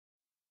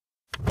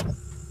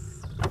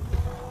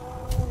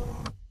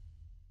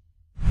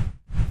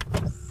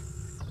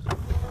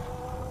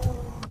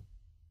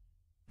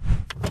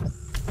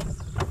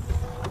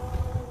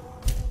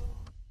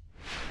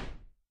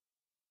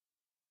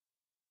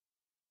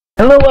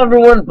Hello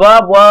everyone,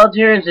 Bob Wild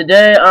here, and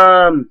today,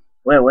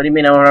 wait, what do you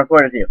mean I want to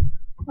record with you?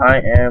 I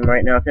am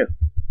right now too.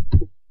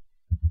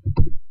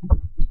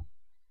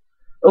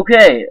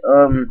 Okay,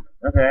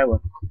 okay, I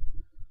will.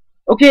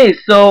 Okay,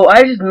 so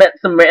I just met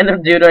some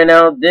random dude right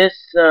now. This,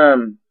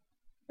 the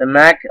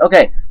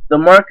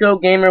Marco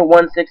Gamer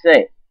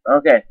 168.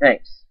 Okay,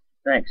 thanks.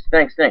 Thanks,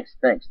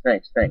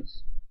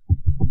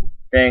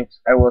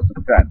 I will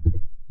subscribe.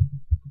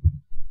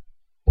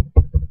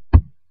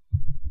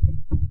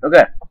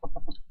 Okay.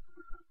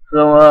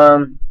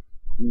 So,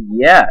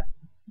 yeah.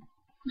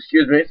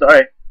 Excuse me,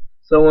 sorry.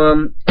 So,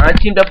 I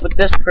teamed up with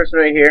this person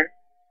right here.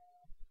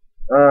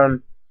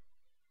 Nanili.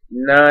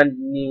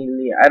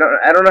 I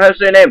don't know how to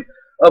say your name.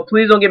 Oh,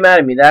 please don't get mad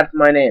at me. That's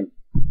my name.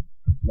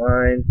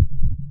 Mine.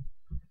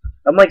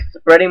 I'm like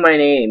spreading my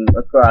name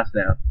across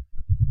now.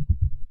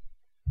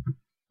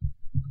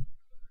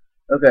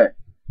 Okay.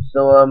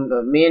 So,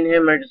 me and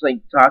him are just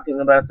like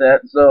talking about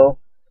that. So,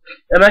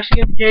 I'm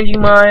actually gonna be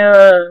changing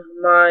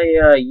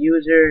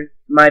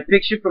my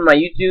picture from my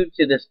YouTube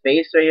to this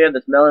face right here,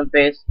 this melon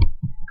face,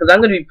 because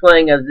I'm gonna be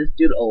playing as this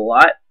dude a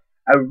lot.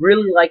 I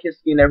really like his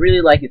skin. I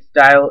really like his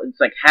style. It's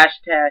like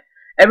hashtag.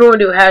 Everyone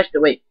do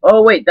hashtag. Wait.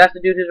 Oh wait, that's the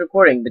dude who's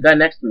recording. The guy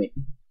next to me.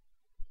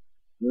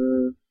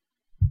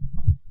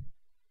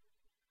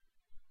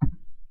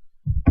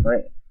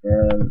 Right.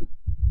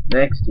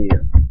 Next to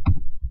you.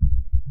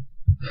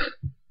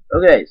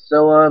 Okay.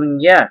 So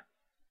yeah.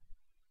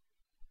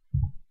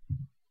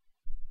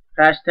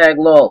 Hashtag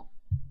lol.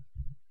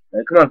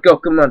 Come on, go,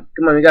 come on,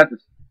 we got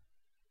this.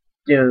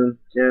 Doom,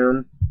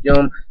 doom,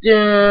 doom,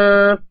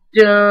 doom,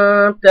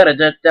 doom, da da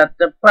da da da da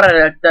da da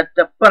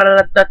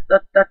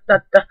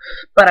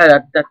da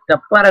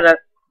da.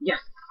 Yes.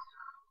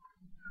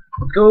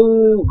 Let's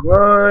go,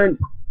 run,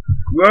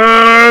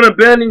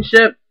 abandon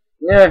ship.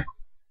 Yeah,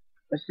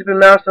 my stupid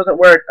mouse doesn't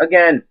work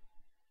again.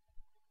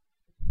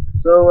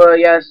 So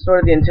yeah, it's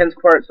sort of the intense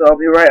part. So I'll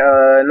be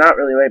not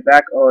really right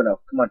back. Oh no,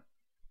 come on.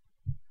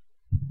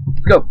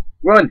 Let's go,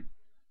 run.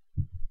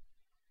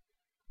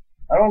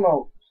 I don't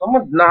know.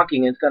 Someone's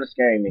knocking. It's kind of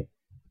scaring me.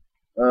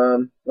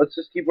 Let's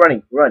just keep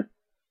running. Run.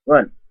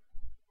 It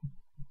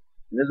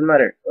doesn't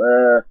matter.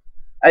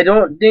 I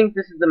don't think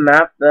this is the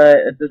map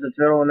that if there's a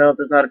turtle. No, if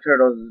there's not a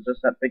turtle, it's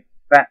just that big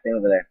fat thing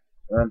over there.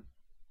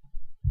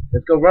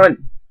 Let's go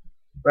run.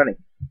 Running.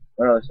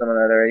 Oh no, there's someone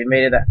that already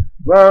made it.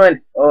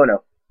 Run. Oh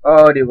no.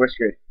 Oh dude, we're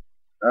screwed.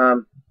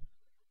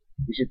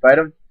 We should fight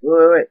him.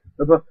 Wait.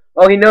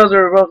 Oh, he knows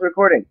we're both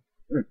recording.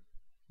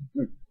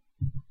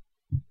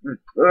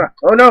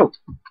 Oh no!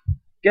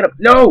 Get up!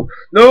 No!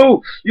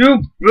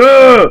 You!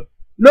 No!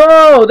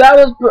 That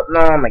was.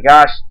 Oh my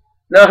gosh!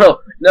 No!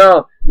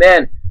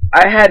 Man,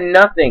 I had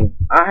nothing.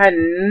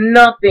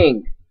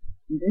 Nothing.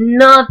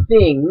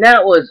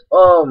 That was.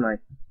 Oh my.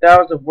 That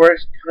was the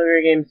worst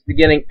Hunger Games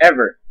beginning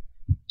ever.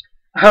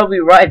 I'll be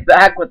right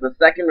back with the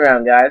second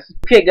round, guys.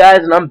 Okay, guys,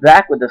 and I'm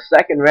back with the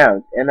second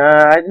round. And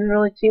I didn't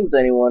really team with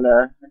anyone.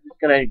 I'm just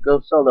gonna go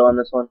solo on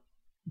this one.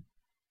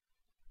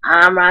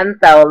 I'm running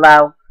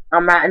solo.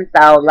 Sorry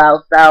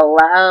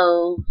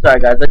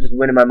guys, that just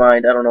went in my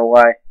mind. I don't know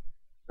why.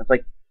 That's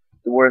like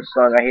the worst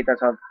song. I hate that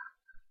song.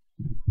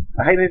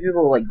 I hate when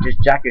people like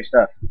just jack your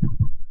stuff.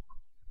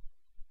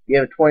 You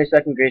have a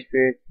 20-second grace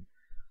period.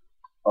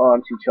 Oh,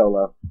 I'm too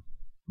cholo.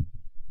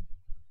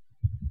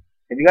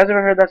 Have you guys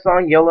ever heard that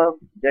song, YOLO?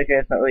 JK,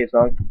 it's not really a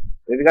song. Have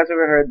you guys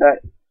ever heard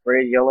that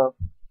phrase, YOLO?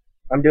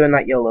 I'm doing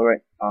that YOLO,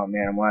 right? Oh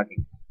man, I'm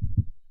lagging.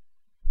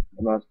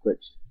 My mouse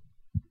glitched.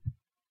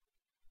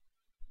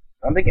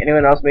 I don't think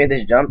anyone else made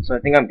this jump, so I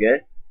think I'm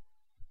good.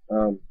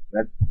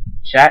 That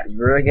chat is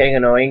really getting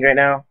annoying right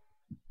now.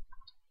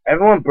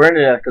 Everyone burned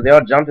to death because they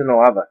all jumped in the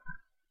lava.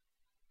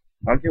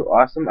 I'm too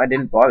awesome. I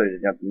didn't bother to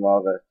jump in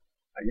lava.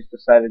 I just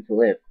decided to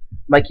live.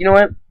 I'm like, you know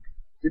what?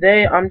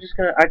 Today I'm just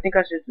gonna. I think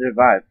I should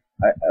survive.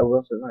 I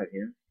will survive.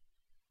 Yeah.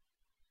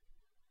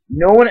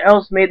 No one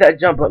else made that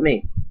jump but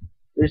me.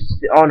 There's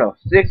 6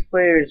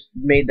 players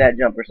made that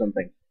jump or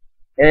something.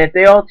 And if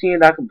they all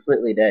teamed, I'm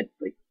completely dead.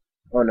 Like,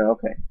 oh no.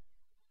 Okay.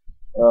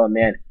 Oh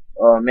man,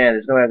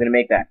 there's no way I'm gonna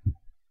make that.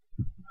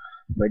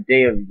 My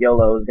day of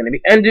YOLO is gonna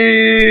be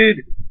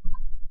ended!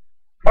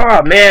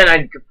 Oh man,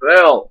 I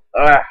fell.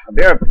 I'll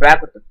be right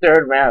back with the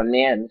third round,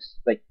 man.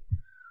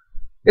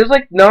 It's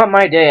like not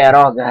my day at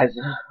all, guys.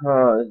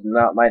 Oh, it's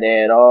not my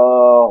day at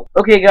all.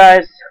 Okay,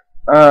 guys,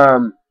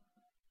 I'm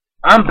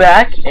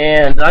back,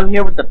 and I'm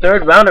here with the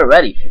third round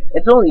already.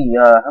 It's only,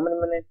 how many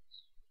minutes?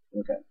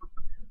 Okay.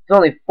 It's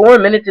only 4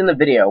 minutes in the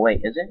video.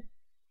 Wait, is it?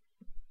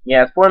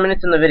 Yeah, it's 4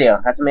 minutes in the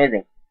video. That's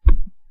amazing.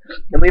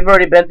 And we've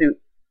already been through.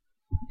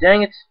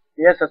 Dang it.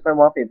 Yes, that's my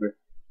wallpaper.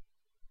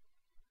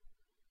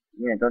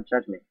 Yeah, don't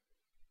judge me.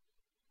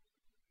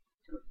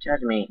 Don't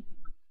judge me.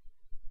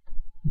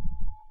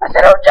 I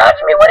said don't judge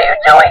me. What are you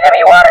doing to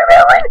me,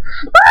 watermelon?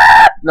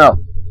 Ah!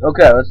 No.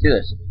 Okay, let's do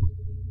this.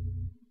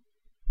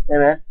 Hey,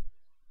 man.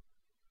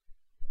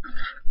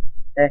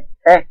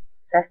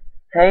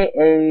 Hey,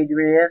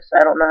 Adrius.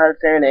 I don't know how to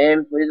say your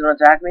name. Please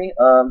don't attack me.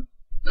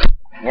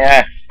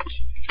 Yeah.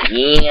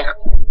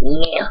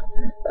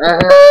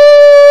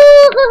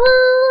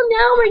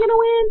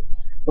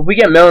 If we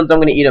get melons, I'm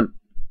gonna eat them.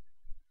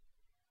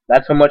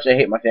 That's how much I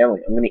hate my family.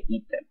 I'm gonna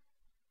eat them.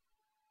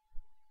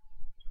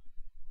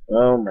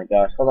 Oh my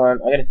gosh, hold on.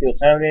 I gotta see what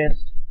time it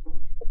is.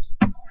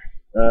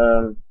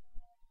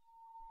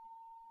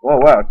 Oh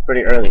wow, it's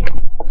pretty early.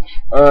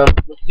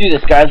 Let's do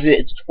this, guys.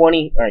 It's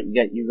 20. All right,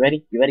 you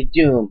ready? You ready?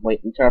 Doom. Wait,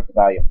 let me turn up the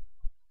volume.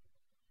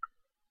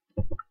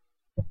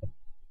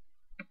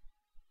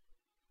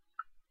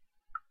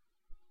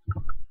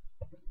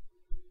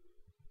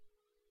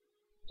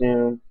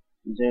 Doom,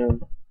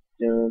 doom,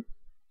 doom,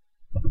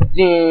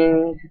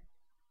 ding.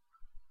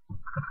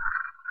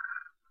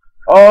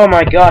 Oh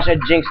my gosh, I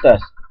jinxed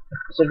us.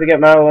 So if we get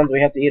melons,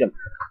 we have to eat them.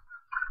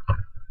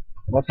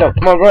 Let's go.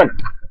 Come on, run.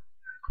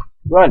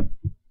 Run.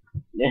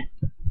 Yeah.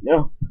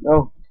 No,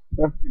 no,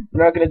 no.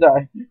 We're not gonna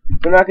die.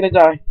 We're not gonna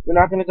die. We're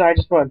not gonna die.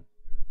 Just run.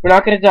 We're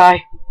not gonna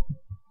die.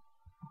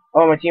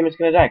 Oh, my team is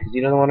gonna die because he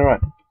doesn't want to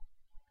run. Are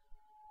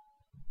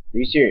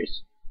you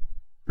serious?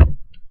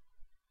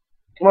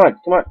 Come on,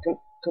 come on,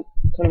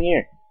 come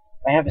here.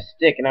 I have a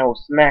stick and I will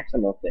smack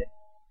some of it.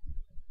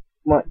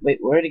 Come on, wait,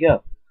 where'd he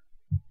go?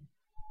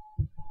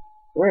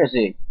 Where is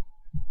he?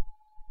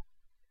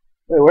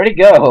 Wait, where'd he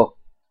go?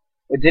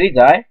 Wait, did he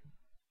die?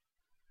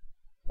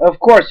 Of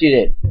course he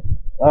did.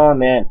 Oh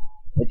man,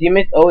 my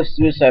teammates always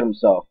suicide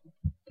himself.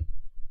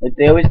 Like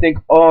they always think,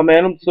 oh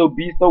man, I'm so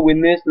beast, I'll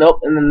win this.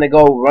 Nope, and then they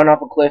go run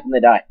off a cliff and they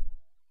die.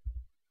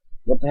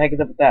 What the heck is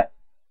up with that?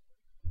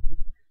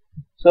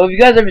 So if you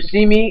guys ever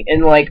see me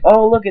and like,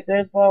 oh look at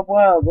there's Bob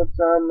Wild, let's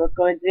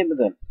go and team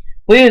with him.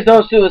 Please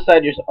don't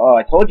suicide yourself. Oh,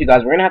 I told you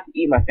guys we're gonna have to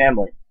eat my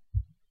family.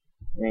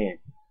 Man,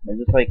 I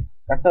just like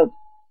that's how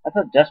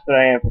desperate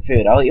I am for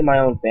food. I'll eat my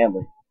own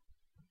family.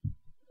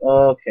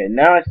 Okay,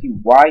 now I see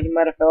why he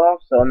might have fell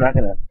off, so I'm not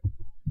gonna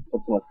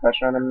put so much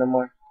pressure on him no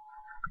more.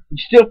 You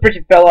still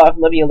freaking fell off,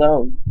 let me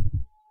alone.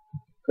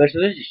 Okay, so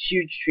there's a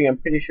huge tree, I'm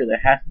pretty sure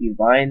there has to be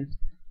vines.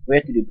 We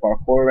have to do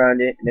parkour around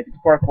it, and if it's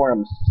parkour,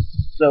 I'm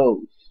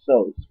so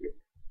screwed.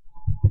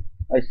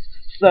 I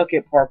suck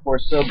at parkour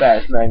so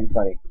bad, it's not even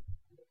funny.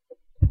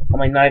 I'm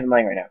like not even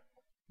lying right now.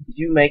 Did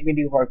you make me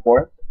do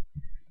parkour?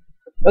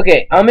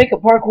 Okay, I'll make a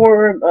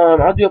parkour,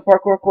 I'll do a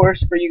parkour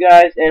course for you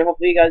guys, and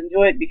hopefully you guys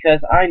enjoy it, because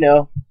I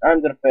know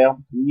I'm gonna fail.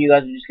 You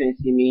guys are just gonna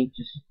see me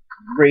just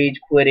rage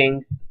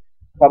quitting,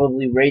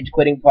 probably rage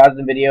quitting, pause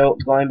the video,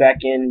 going back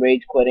in,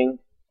 rage quitting.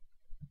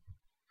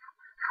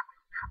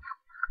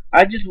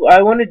 I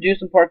want to do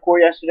some parkour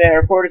yesterday. I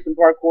recorded some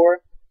parkour.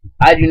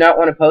 I do not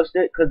want to post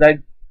it because I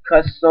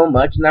cussed so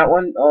much in that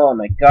one. Oh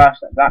my gosh,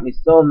 that got me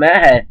so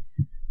mad.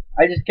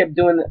 I just kept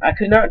doing. I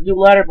could not do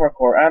ladder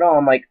parkour at all.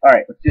 I'm like, all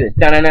right, let's do this.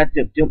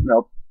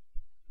 Nope.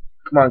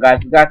 Come on,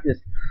 guys, we got this.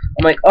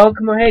 I'm like, oh,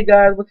 come on, hey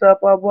guys, what's up?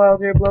 Bob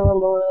Wild here, blah blah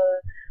blah.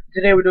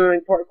 Today we're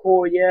doing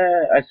parkour,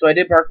 yeah. So I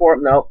did parkour.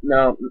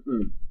 No.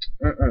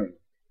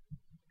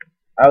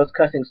 I was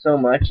cussing so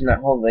much in that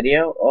whole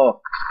video.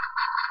 Oh,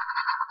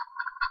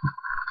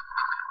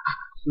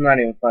 it's not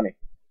even funny.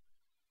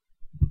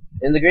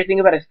 And the great thing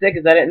about a stick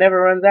is that it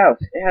never runs out.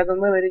 It has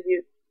unlimited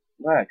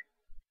lag.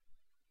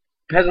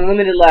 It has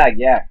unlimited lag,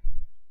 yeah.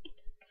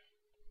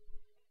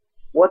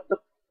 What the?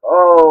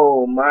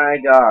 Oh my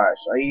gosh,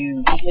 are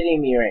you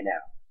kidding me right now?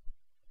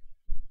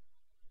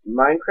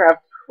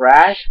 Minecraft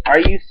crash? Are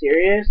you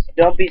serious?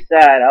 Don't be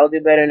sad. I'll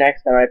do better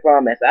next time, I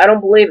promise. I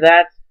don't believe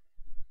that.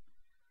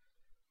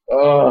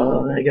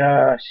 Oh my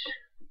gosh.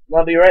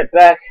 I'll be right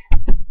back.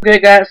 Okay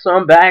guys, so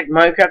I'm back.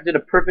 Minecraft did a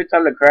perfect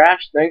time to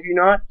crash. Thank you,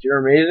 Notch. You're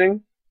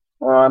amazing.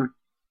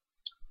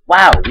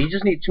 Wow, you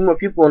just need 2 more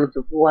people and it's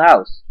a full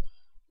house.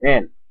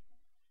 Man.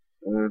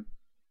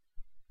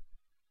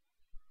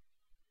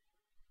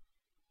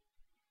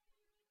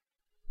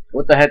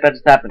 What the heck that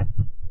just happened?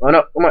 Oh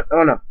no, come on,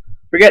 oh no.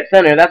 Forget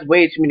center, that's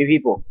way too many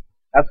people.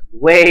 That's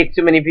way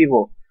too many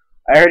people.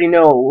 I already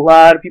know a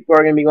lot of people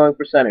are going to be going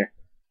for center.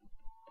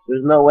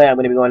 There's no way I'm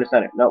going to be going to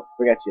center. Nope,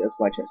 forget you, that's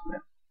my chance,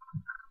 man.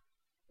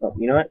 Oh,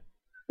 you know what?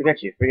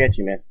 Forget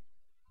you, man.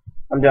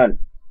 I'm done.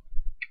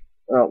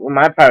 Oh,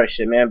 my pirate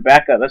ship, man.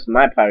 Back up, that's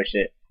my pirate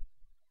ship.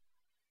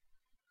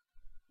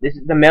 This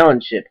is the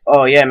melon ship.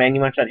 Oh yeah, man, you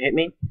want to try to hit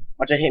me?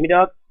 Watch out hit me,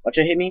 dog. Watch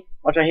out hit me.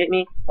 Watch out hit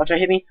me. Watch out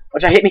hit me.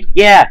 Watch out hit me.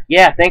 Yeah,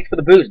 thanks for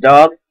the boost,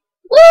 dog.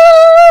 Woo!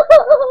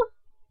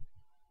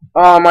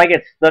 Oh, I might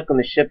get stuck on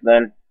the ship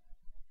then.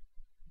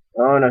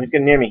 Oh no, he's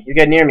getting near me. He's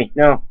getting near me.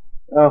 No.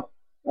 Oh,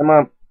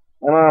 my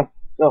mom.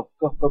 Go.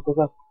 Come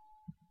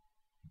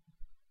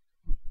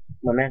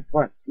on, man.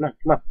 Come on, man.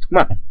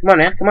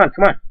 Come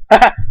on.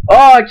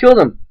 Oh, I killed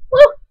him. Woo!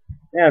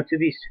 Yeah, 2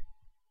 beasts.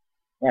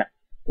 Yeah.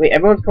 Wait,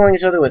 everyone's killing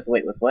each other with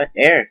what?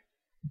 Air.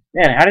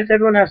 Man, how does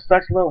everyone have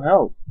such low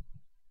health?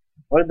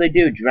 What did they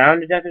do?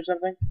 Drown to death or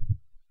something?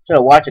 Try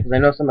to watch it because I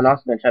know someone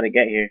else is gonna try to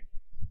get here.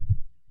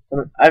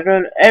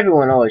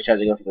 Everyone always tries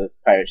to go for the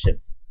pirate ship.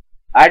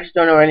 I just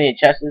don't know where any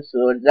chests is,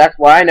 so that's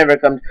why I never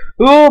come.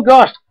 Oh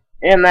gosh!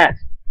 And that.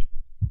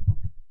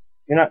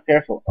 If you're not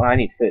careful. Oh, I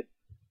need food.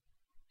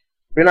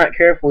 If you're not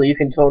careful, you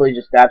can totally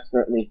just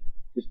absolutely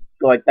just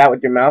go like that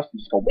with your mouse and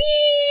just go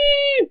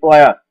whee,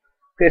 fly off.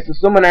 Okay, so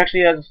someone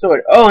actually has a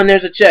sword. Oh, and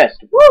there's a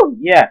chest. Woo!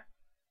 Yeah.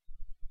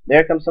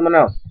 There comes someone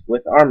else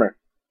with armor.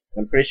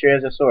 I'm pretty sure he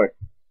has a sword.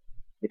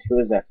 Wait, who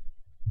is that?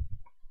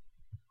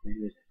 Who is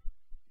it?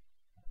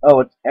 Oh,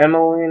 it's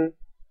Emmeline.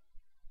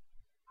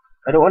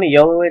 I don't want to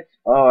yellow it.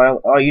 Oh,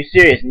 are you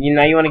serious?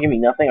 Now you want to give me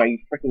nothing? Are you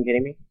freaking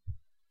kidding me?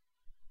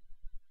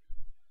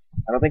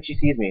 I don't think she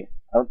sees me.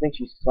 I don't think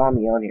she saw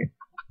me on here.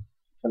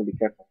 I'm trying to be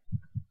careful.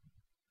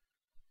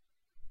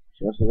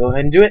 She wants to go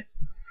ahead and do it.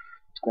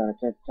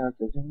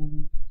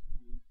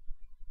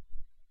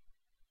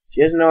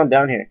 She doesn't know I'm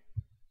down here.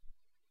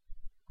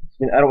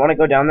 I don't want to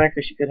go down there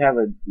because she could have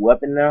a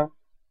weapon now.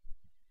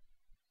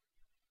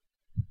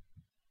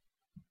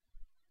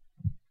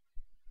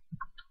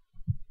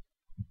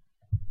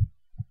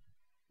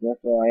 That's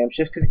all I am.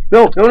 Just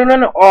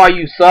no. Oh,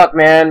 you suck,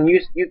 man.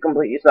 You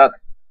completely suck.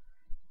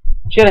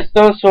 She had a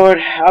stone sword.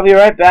 I'll be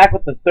right back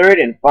with the third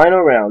and final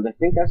round. I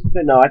think that's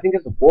the no. I think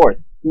it's the fourth.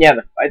 Yeah,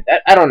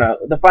 I don't know.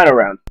 The final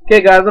round.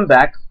 Okay, guys, I'm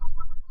back.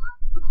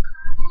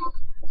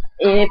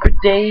 Every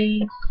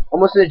day.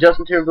 I'm listening to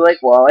Justin Timberlake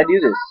while I do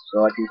this,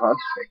 so I can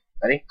concentrate.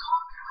 Ready?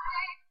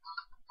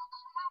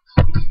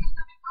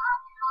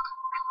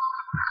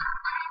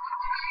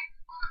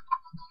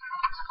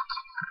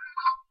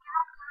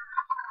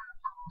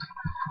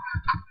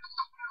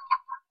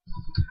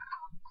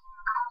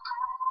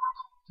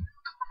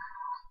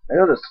 I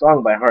know this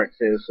song by heart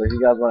too, so if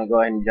you guys want to go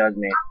ahead and judge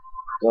me,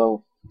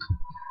 go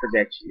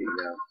forget you,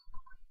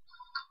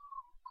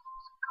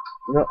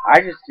 You know, I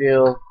just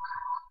feel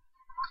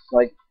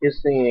like his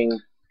singing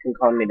can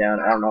calm me down.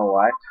 I don't know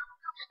why. It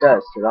just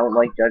does, so don't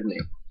like judge me.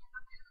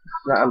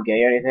 It's not I'm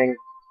gay or anything.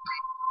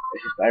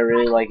 It's just I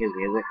really like his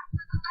music.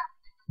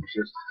 It's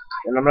just,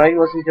 and I'm not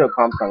even listening to a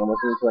calm song. I'm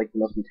listening to like the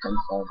most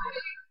intense song.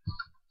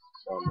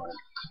 So I'm like,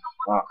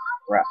 oh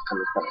crap,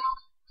 something's coming.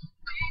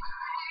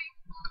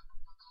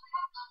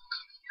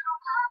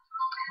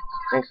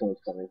 I think someone's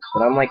coming,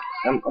 but I'm like,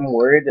 I'm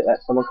worried that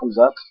someone comes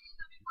up,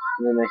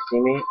 and then they see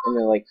me, and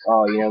they're like,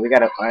 oh, we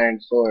got an iron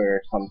sword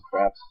or some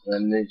crap, and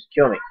then they just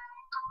kill me.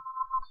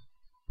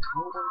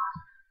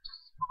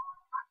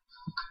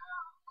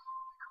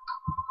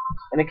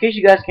 And in case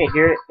you guys can't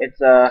hear it,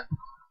 it's a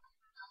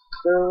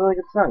really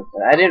good song.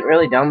 I didn't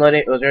really download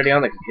it; it was already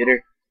on the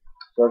computer.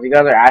 So if you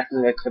guys are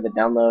asking like for the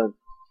download,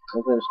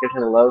 link in the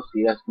description below, so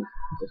you guys can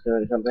listen to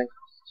it or something.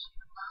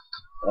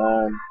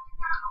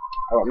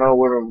 I don't know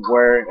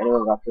where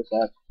anyone got this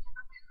at.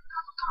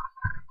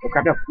 Oh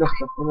crap,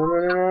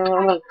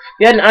 no.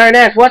 You had an iron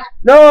axe, what?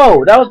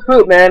 No! That was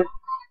poop, man.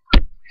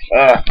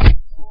 So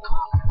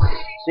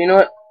you know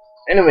what?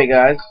 Anyway,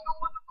 guys.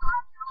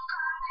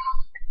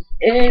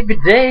 Every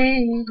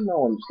day.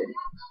 No, I'm just kidding.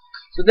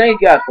 So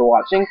thank you guys for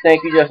watching.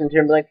 Thank you, Justin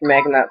Timberlake, for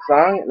making that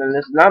song. And then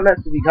this is not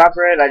meant to be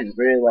copyrighted, I just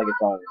really like a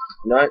song.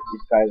 You know what?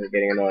 These guys are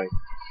getting annoying.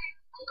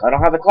 I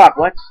don't have the clock,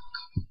 what?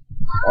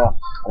 Oh,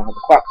 I don't have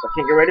the clock, so I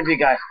can't get rid of you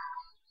guys.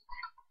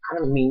 I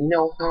don't mean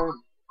no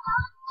harm.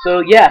 So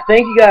yeah,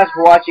 thank you guys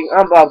for watching.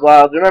 I'm Bob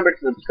Wild. Remember to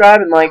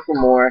subscribe and like for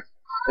more.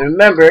 And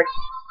remember,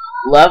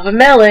 love a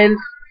melon.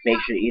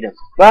 Make sure to eat them.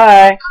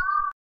 Bye.